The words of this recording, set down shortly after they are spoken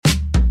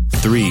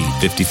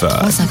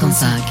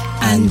355.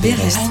 Anne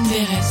Berest.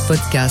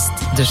 Podcast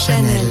de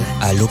Chanel.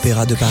 À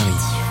l'Opéra de Paris.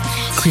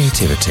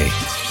 Créativité.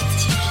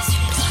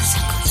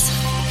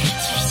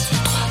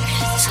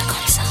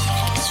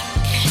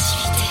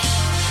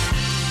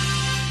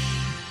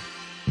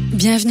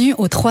 Bienvenue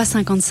au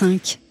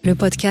 355, le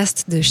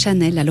podcast de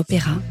Chanel à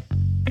l'Opéra.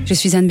 Je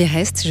suis Anne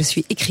Berest, je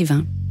suis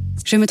écrivain.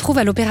 Je me trouve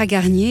à l'Opéra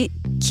Garnier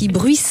qui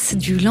bruisse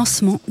du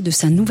lancement de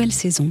sa nouvelle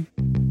saison.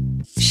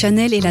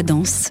 Chanel et la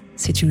danse,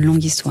 c'est une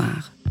longue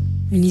histoire.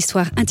 Une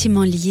histoire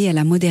intimement liée à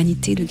la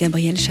modernité de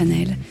Gabriel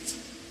Chanel.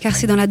 Car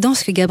c'est dans la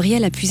danse que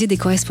Gabriel a puisé des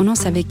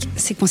correspondances avec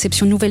ses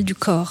conceptions nouvelles du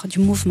corps, du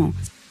mouvement.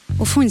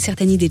 Au fond, une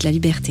certaine idée de la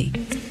liberté.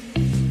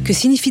 Que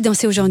signifie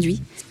danser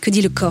aujourd'hui ? Que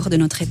dit le corps de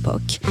notre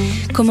époque ?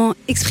 Comment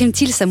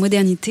exprime-t-il sa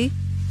modernité ?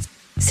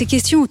 Ces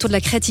questions autour de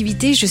la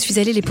créativité, je suis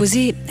allée les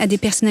poser à des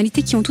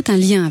personnalités qui ont tout un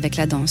lien avec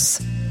la danse.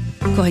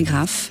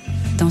 Chorégraphe,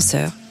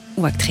 danseur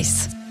ou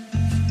actrice.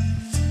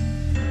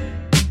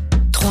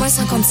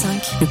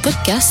 355, le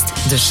podcast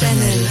de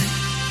Chanel.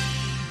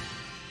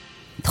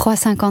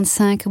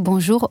 355,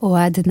 bonjour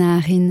Ohad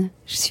Naharin.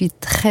 Je suis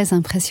très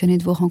impressionnée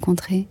de vous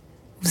rencontrer.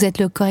 Vous êtes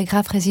le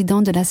chorégraphe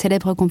résident de la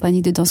célèbre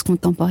compagnie de danse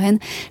contemporaine,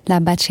 la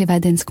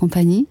Batsheva Dance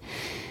Company.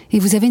 Et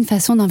vous avez une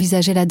façon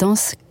d'envisager la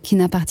danse qui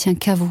n'appartient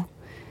qu'à vous.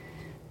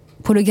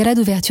 Pour le gala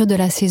d'ouverture de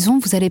la saison,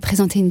 vous allez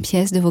présenter une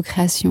pièce de vos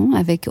créations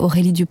avec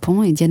Aurélie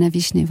Dupont et Diana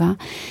Vishneva.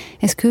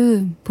 Est-ce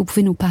que vous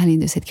pouvez nous parler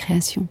de cette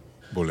création ?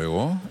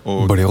 Boléro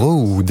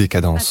ou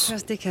décadence ?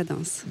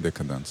 Décadence.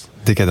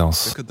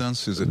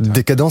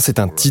 Décadence est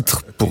un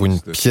titre pour une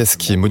pièce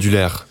qui est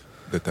modulaire,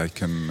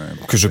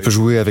 que je peux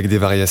jouer avec des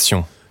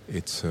variations.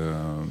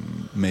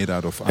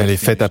 Elle est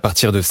faite à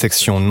partir de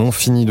sections non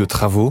finies de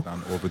travaux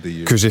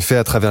que j'ai fait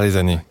à travers les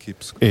années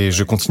et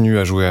je continue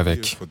à jouer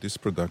avec.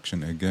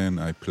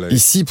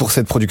 Ici, pour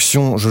cette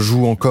production, je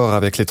joue encore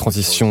avec les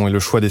transitions et le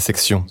choix des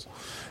sections.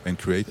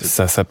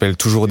 Ça s'appelle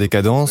toujours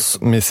Décadence,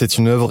 mais c'est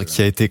une œuvre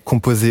qui a été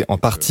composée en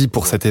partie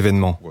pour cet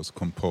événement.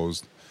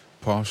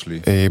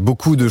 Et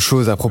beaucoup de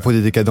choses à propos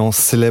des décadences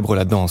célèbrent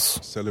la danse.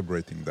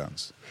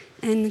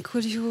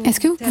 Est-ce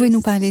que vous pouvez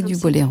nous parler du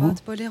boléro ?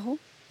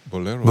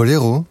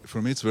 Boléro,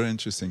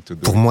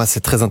 pour moi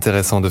c'est très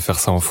intéressant de faire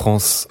ça en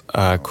France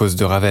à cause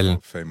de Ravel.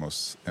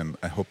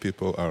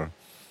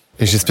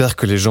 Et j'espère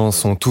que les gens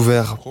sont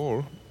ouverts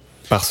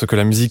parce que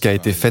la musique a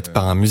été faite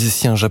par un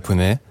musicien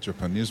japonais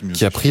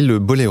qui a pris le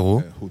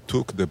boléro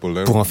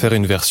pour en faire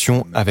une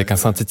version avec un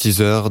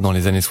synthétiseur dans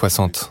les années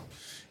 60.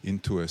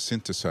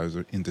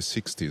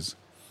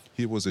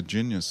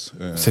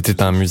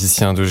 C'était un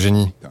musicien de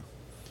génie,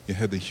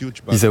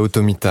 Isao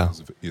Tomita.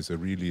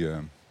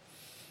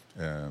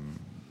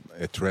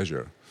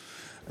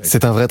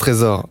 C'est un vrai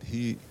trésor,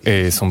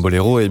 et son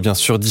boléro est bien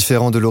sûr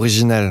différent de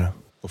l'original.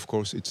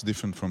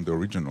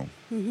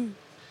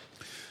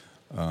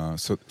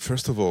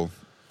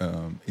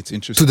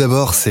 Tout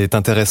d'abord, c'est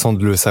intéressant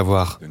de le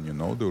savoir,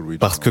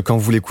 parce que quand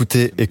vous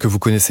l'écoutez et que vous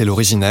connaissez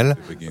l'original,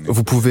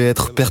 vous pouvez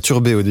être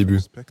perturbé au début.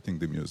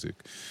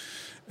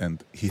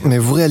 Mais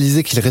vous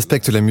réalisez qu'il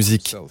respecte la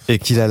musique et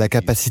qu'il a la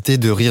capacité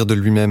de rire de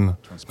lui-même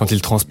quand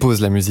il transpose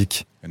la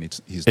musique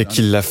et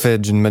qu'il l'a fait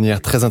d'une manière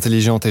très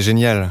intelligente et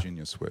géniale.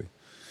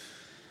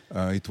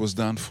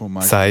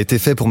 Ça a été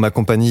fait pour ma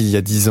compagnie il y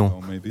a 10 ans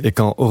et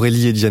quand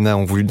Aurélie et Diana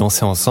ont voulu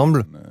danser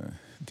ensemble,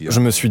 je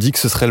me suis dit que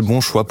ce serait le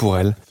bon choix pour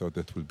elles.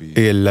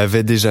 Et elles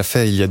l'avaient déjà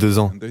fait il y a 2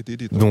 ans,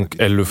 donc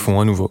elles le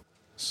font à nouveau.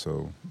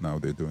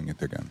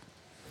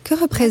 Que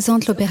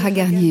représente l'Opéra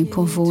Garnier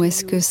pour vous ?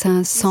 Est-ce que ça a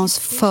un sens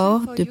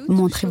fort de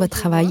montrer votre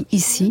travail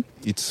ici ?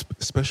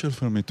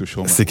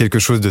 C'est quelque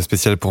chose de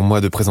spécial pour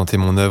moi de présenter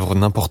mon œuvre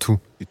n'importe où.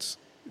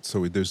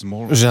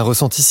 J'ai un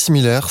ressenti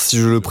similaire si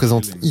je le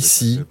présente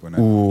ici,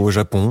 ou au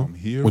Japon,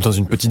 ou dans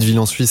une petite ville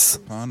en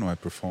Suisse.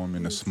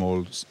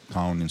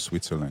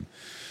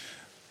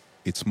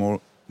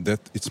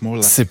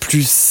 C'est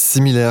plus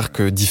similaire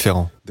que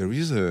différent.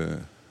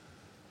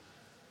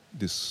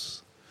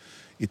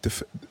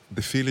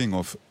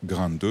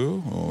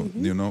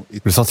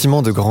 Le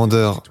sentiment de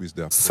grandeur,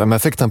 ça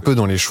m'affecte un peu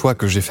dans les choix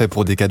que j'ai faits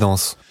pour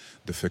Décadence.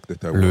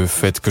 Le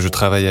fait que je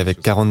travaille avec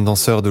 40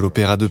 danseurs de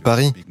l'Opéra de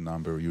Paris,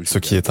 ce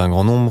qui est un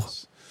grand nombre.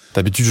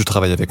 D'habitude, je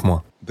travaille avec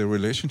moi.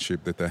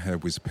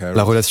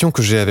 La relation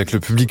que j'ai avec le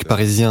public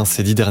parisien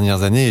ces 10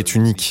 dernières années est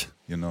unique.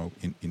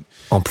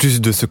 En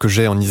plus de ce que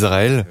j'ai en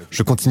Israël,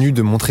 je continue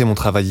de montrer mon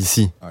travail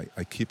ici.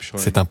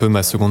 C'est un peu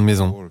ma seconde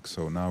maison.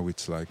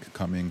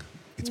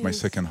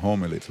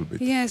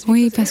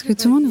 Oui, parce que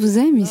tout le monde vous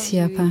aime ici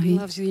à Paris.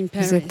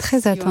 Vous êtes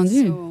très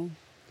attendu.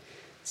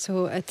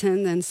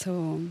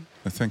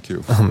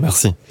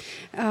 Merci.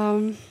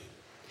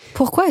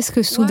 Pourquoi est-ce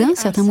que soudain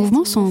certains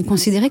mouvements sont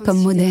considérés comme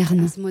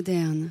modernes ?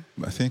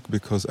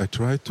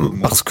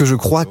 Parce que je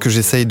crois que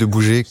j'essaye de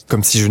bouger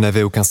comme si je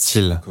n'avais aucun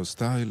style.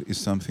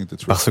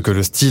 Parce que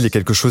le style est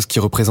quelque chose qui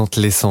représente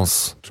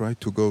l'essence.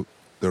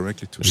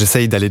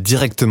 J'essaye d'aller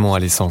directement à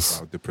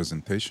l'essence.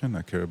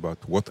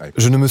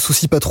 Je ne me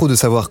soucie pas trop de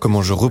savoir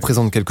comment je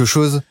représente quelque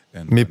chose,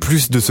 mais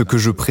plus de ce que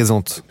je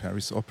présente.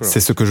 C'est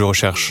ce que je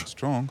recherche.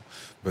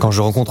 Quand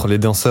je rencontre les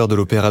danseurs de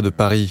l'Opéra de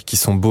Paris qui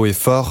sont beaux et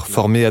forts,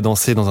 formés à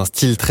danser dans un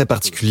style très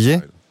particulier,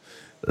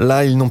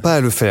 là, ils n'ont pas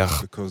à le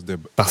faire,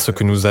 parce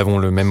que nous avons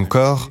le même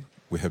corps,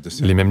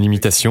 les mêmes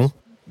limitations.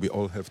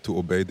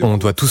 On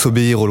doit tous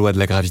obéir aux lois de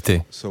la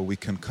gravité.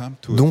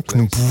 Donc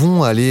nous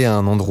pouvons aller à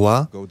un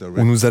endroit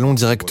où nous allons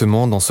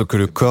directement dans ce que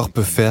le corps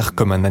peut faire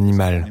comme un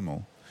animal.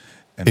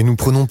 Et nous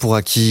prenons pour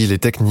acquis les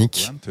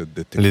techniques,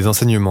 les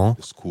enseignements,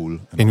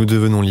 et nous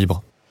devenons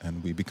libres.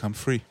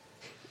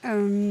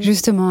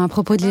 Justement, à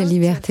propos de la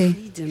liberté.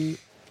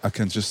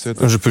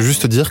 Je peux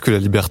juste dire que la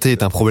liberté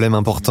est un problème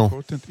important.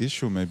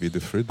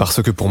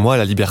 Parce que pour moi,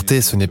 la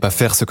liberté, ce n'est pas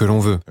faire ce que l'on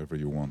veut.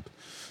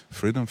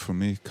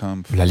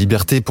 La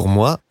liberté, pour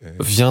moi,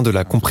 vient de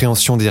la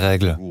compréhension des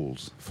règles,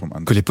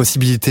 que les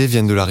possibilités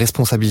viennent de la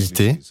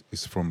responsabilité,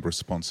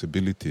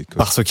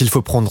 parce qu'il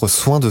faut prendre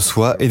soin de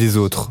soi et des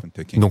autres.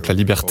 Donc la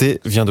liberté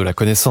vient de la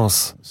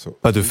connaissance,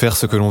 pas de faire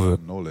ce que l'on veut.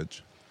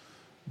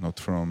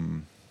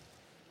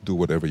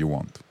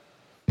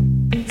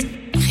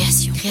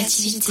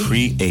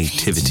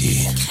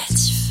 Creativity.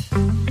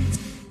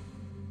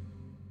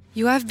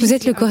 Vous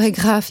êtes le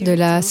chorégraphe de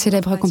la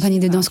célèbre compagnie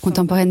de danse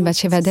contemporaine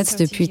Batsheva Dance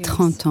depuis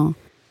 30 ans.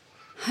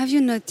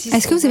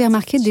 Est-ce que vous avez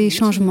remarqué des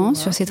changements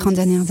sur ces 30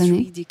 dernières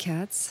années?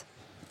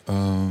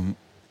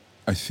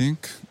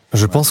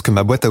 Je pense que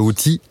ma boîte à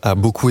outils a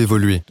beaucoup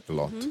évolué.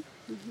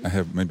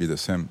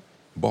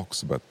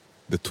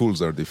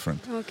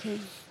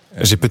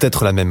 J'ai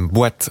peut-être la même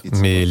boîte,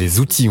 mais les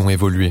outils ont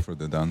évolué.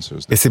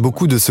 Et c'est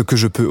beaucoup de ce que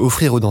je peux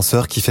offrir aux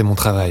danseurs qui fait mon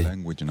travail.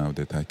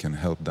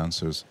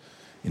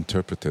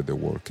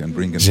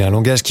 J'ai un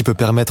langage qui peut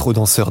permettre aux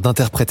danseurs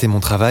d'interpréter mon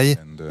travail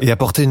et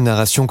apporter une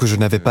narration que je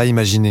n'avais pas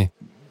imaginée.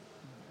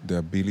 Et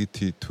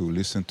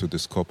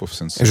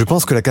je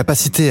pense que la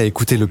capacité à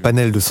écouter le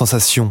panel de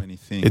sensations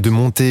et de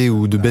monter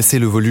ou de baisser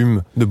le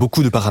volume de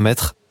beaucoup de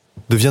paramètres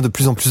devient de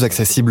plus en plus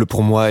accessible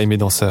pour moi et mes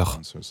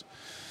danseurs.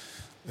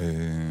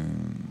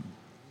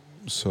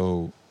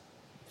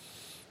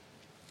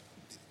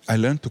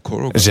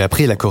 J'ai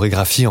appris la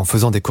chorégraphie en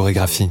faisant des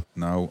chorégraphies.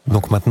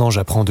 Donc maintenant,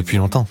 j'apprends depuis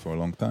longtemps.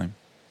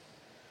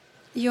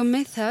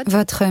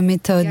 Votre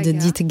méthode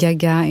dite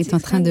Gaga est en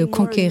train de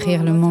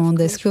conquérir le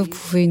monde. Est-ce que vous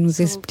pouvez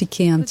nous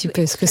expliquer un petit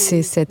peu ce que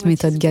c'est cette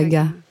méthode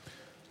Gaga?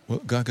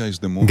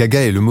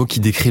 Gaga est le mot qui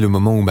décrit le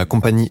moment où ma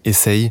compagnie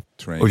essaye,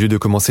 au lieu de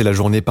commencer la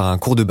journée par un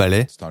cours de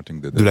ballet,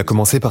 de la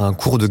commencer par un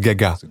cours de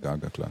Gaga.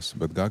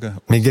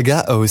 Mais Gaga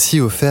a aussi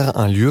offert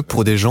un lieu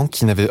pour des gens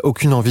qui n'avaient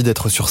aucune envie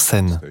d'être sur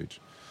scène.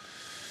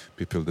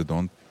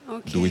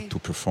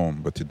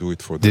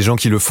 Des gens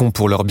qui le font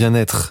pour leur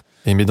bien-être,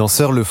 et mes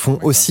danseurs le font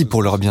aussi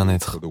pour leur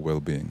bien-être.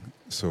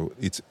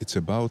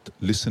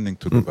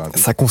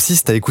 Ça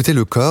consiste à écouter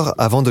le corps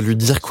avant de lui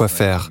dire quoi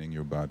faire,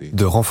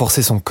 de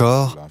renforcer son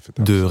corps,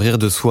 de rire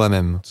de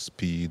soi-même.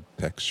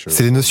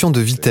 C'est les notions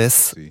de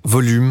vitesse,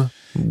 volume,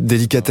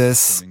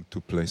 délicatesse.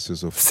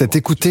 C'est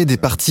écouter des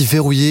parties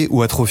verrouillées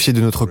ou atrophiées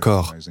de notre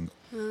corps,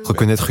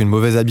 reconnaître une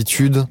mauvaise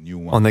habitude,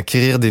 en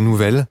acquérir des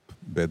nouvelles,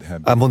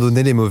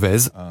 abandonner les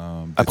mauvaises,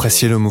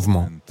 apprécier le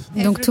mouvement.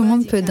 Donc tout le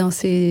monde peut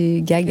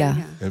danser Gaga.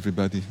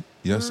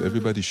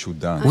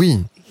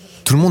 Oui,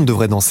 tout le monde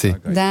devrait danser,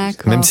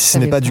 D'accord, même si ce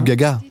n'est pas du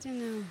Gaga.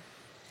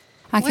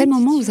 À quel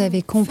moment vous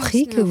avez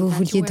compris que vous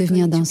vouliez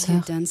devenir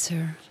danseur?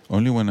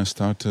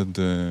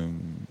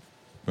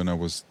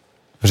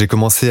 J'ai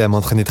commencé à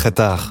m'entraîner très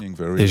tard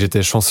et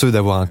j'étais chanceux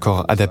d'avoir un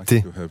corps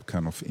adapté.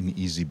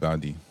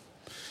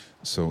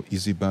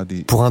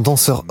 Pour un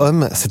danseur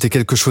homme, c'était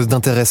quelque chose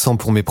d'intéressant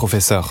pour mes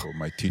professeurs.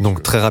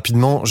 Donc très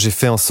rapidement, j'ai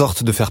fait en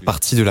sorte de faire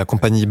partie de la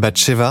compagnie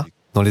Batsheva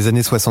dans les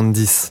années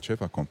 70.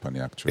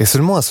 Et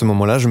seulement à ce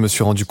moment-là, je me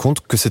suis rendu compte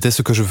que c'était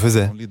ce que je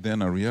faisais.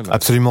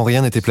 Absolument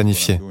rien n'était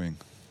planifié.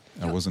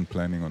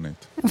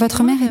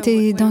 Votre mère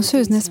était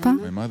danseuse, n'est-ce pas?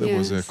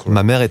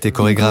 Ma mère était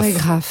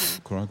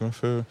chorégraphe.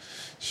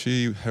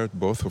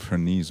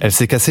 Elle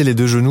s'est cassé les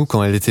deux genoux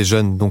quand elle était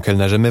jeune, donc elle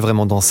n'a jamais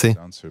vraiment dansé.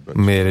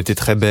 Mais elle était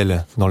très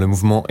belle dans le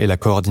mouvement et la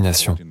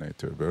coordination.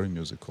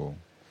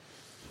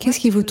 Qu'est-ce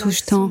qui vous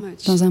touche tant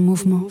dans un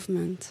mouvement?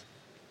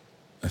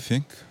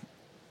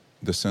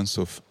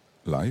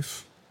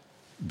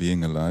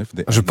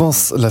 Je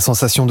pense la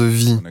sensation de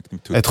vie,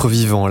 être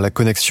vivant, la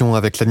connexion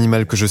avec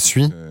l'animal que je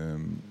suis,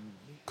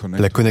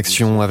 la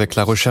connexion avec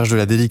la recherche de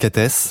la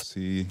délicatesse,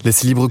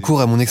 laisser libre cours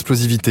à mon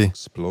explosivité.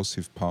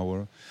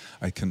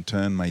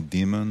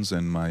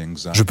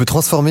 Je peux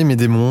transformer mes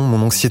démons,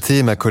 mon anxiété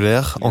et ma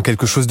colère en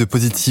quelque chose de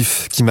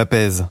positif qui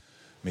m'apaise.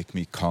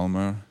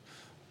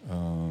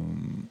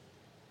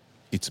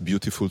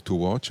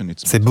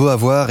 C'est beau à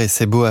voir et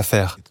c'est beau à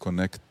faire.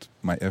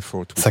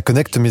 Ça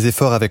connecte mes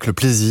efforts avec le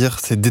plaisir,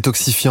 c'est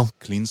détoxifiant.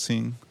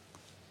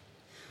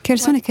 Quelles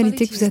sont les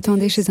qualités que vous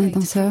attendez chez un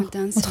danseur?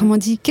 Autrement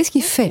dit, qu'est-ce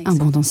qui fait un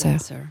bon danseur?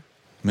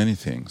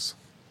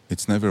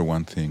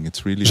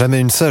 Jamais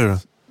une seule.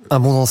 Un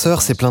bon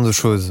danseur, c'est plein de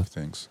choses.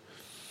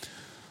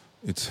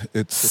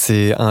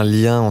 C'est un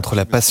lien entre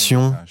la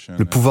passion,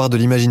 le pouvoir de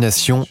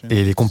l'imagination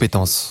et les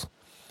compétences.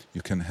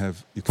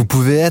 Vous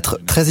pouvez être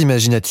très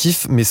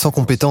imaginatif mais sans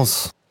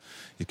compétences.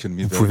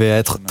 Vous pouvez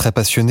être très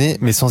passionné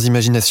mais sans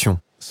imagination.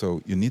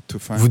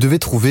 Vous devez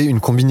trouver une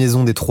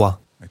combinaison des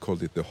trois.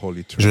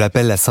 Je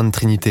l'appelle la Sainte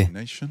Trinité.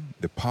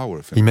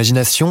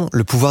 L'imagination,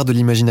 le pouvoir de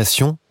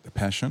l'imagination,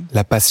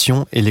 la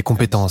passion et les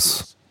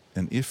compétences.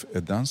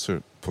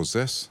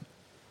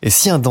 Et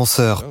si un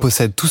danseur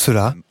possède tout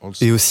cela,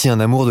 et aussi un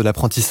amour de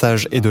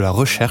l'apprentissage et de la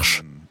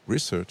recherche,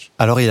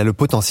 alors il a le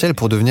potentiel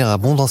pour devenir un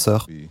bon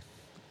danseur.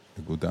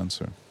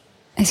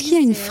 Est-ce qu'il y a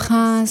une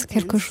phrase,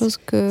 quelque chose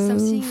que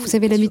vous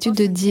avez l'habitude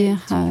de dire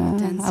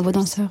à vos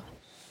danseurs?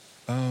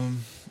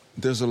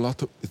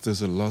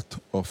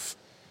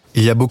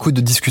 Il y a beaucoup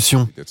de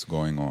discussions,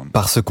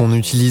 parce qu'on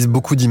utilise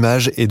beaucoup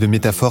d'images et de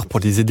métaphores pour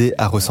les aider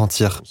à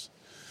ressentir.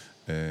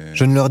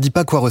 Je ne leur dis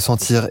pas quoi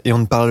ressentir et on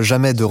ne parle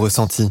jamais de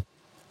ressenti.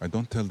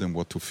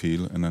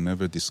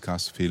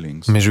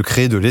 Mais je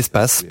crée de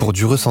l'espace pour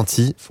du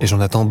ressenti et j'en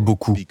attends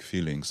beaucoup.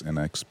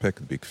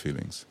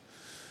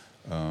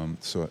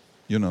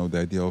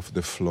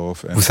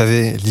 Vous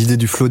savez, l'idée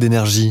du flot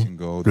d'énergie,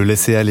 le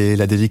laisser-aller,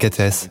 la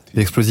délicatesse,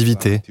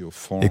 l'explosivité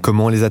et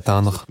comment les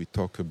atteindre.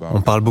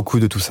 On parle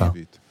beaucoup de tout ça.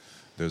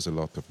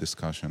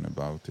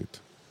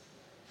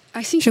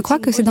 Je crois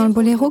que c'est dans le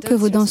boléro que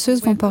vos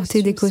danseuses vont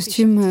porter des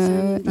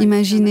costumes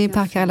imaginés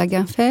par Karla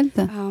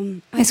Gerfeldt.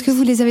 Est-ce que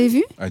vous les avez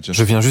vus?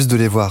 Je viens juste de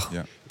les voir.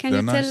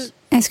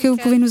 Est-ce que vous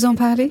pouvez nous en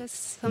parler?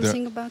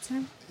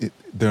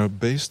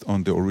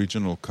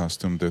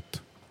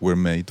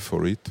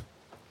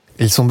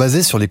 Ils sont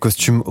basés sur les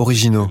costumes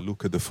originaux,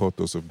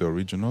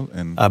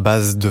 à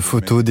base de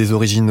photos des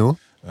originaux,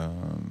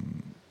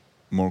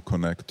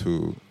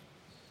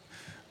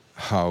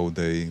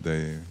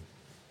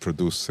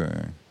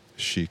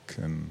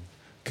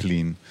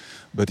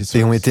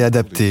 et ont été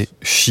adaptés,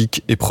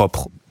 chic et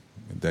propres.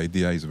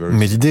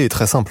 Mais l'idée est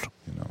très simple.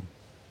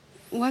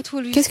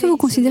 Qu'est-ce que vous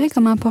considérez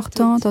comme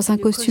important dans un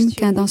costume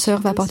qu'un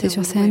danseur va porter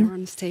sur scène?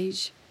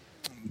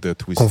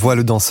 Qu'on voit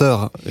le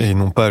danseur et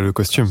non pas le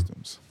costume.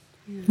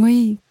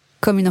 Oui,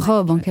 comme une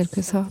robe en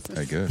quelque sorte.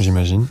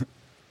 J'imagine.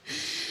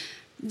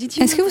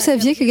 Est-ce que vous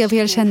saviez que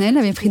Gabrielle Chanel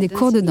avait pris des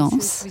cours de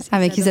danse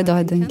avec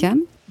Isadora Duncan?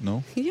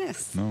 Non.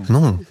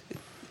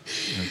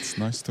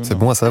 C'est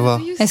bon à savoir.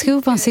 Est-ce que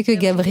vous pensez que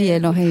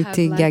Gabrielle aurait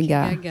été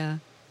gaga?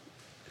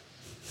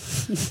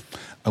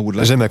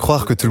 J'aime à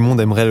croire que tout le monde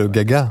aimerait le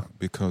gaga,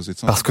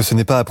 parce que ce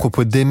n'est pas à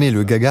propos d'aimer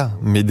le gaga,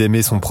 mais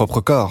d'aimer son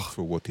propre corps.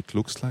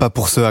 Pas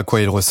pour ce à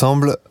quoi il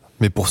ressemble,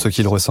 mais pour ce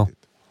qu'il ressent.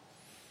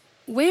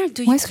 Où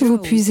est-ce que vous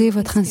puisez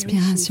votre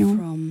inspiration?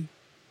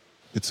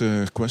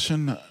 C'est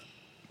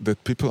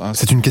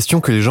une question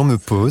que les gens me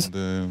posent,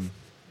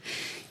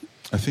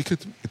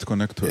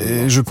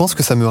 et je pense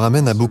que ça me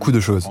ramène à beaucoup de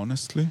choses.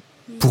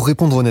 Pour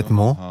répondre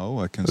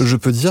honnêtement, je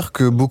peux dire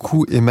que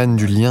beaucoup émane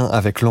du lien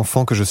avec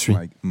l'enfant que je suis.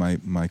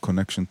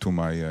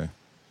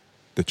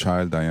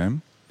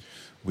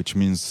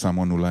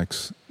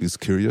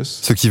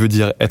 Ce qui veut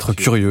dire être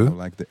curieux,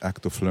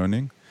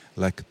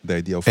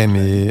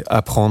 aimer,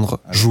 apprendre,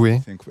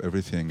 jouer.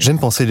 J'aime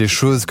penser les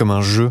choses comme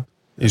un jeu,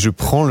 et je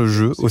prends le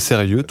jeu au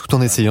sérieux tout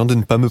en essayant de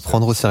ne pas me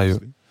prendre au sérieux.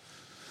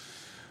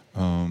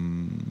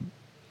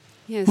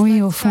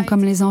 Oui, au fond,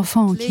 comme les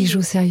enfants qui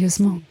jouent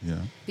sérieusement.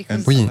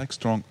 Oui,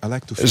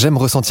 j'aime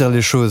ressentir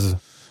les choses.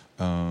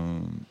 Quand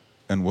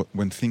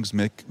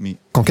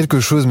quelque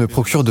chose me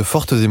procure de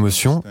fortes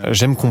émotions,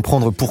 j'aime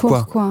comprendre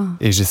pourquoi.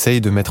 Et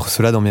j'essaye de mettre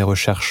cela dans mes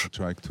recherches.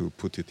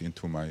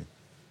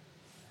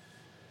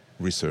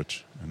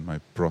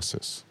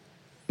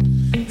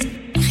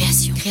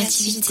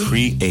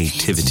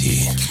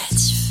 Creativity.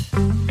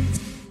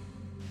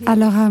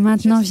 Alors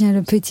maintenant vient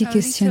le petit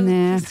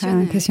questionnaire,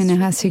 un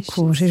questionnaire assez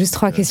court. J'ai juste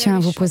 3 questions à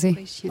vous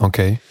poser.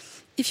 Ok.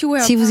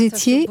 Si vous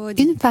étiez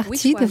une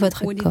partie de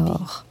votre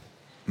corps,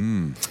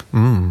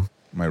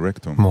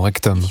 Mon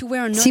rectum.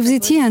 si vous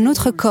étiez un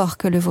autre corps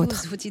que le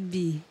vôtre,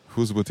 Qui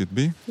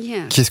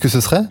est-ce que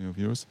ce serait?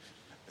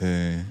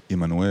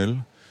 Emmanuel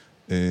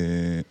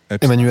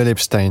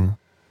Epstein.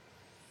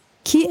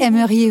 qui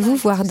aimeriez-vous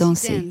voir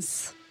danser?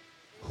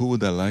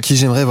 Qui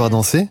j'aimerais voir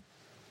danser?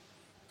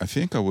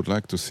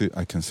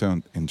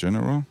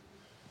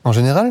 En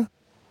général?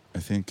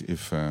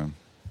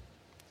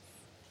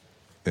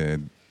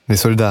 Les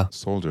soldats.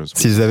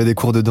 S'ils avaient des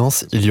cours de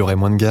danse, il y aurait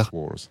moins de guerre.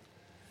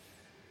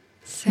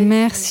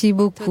 Merci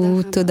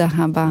beaucoup, Toda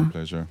Rabba.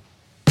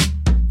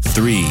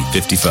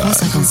 355.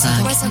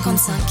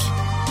 355.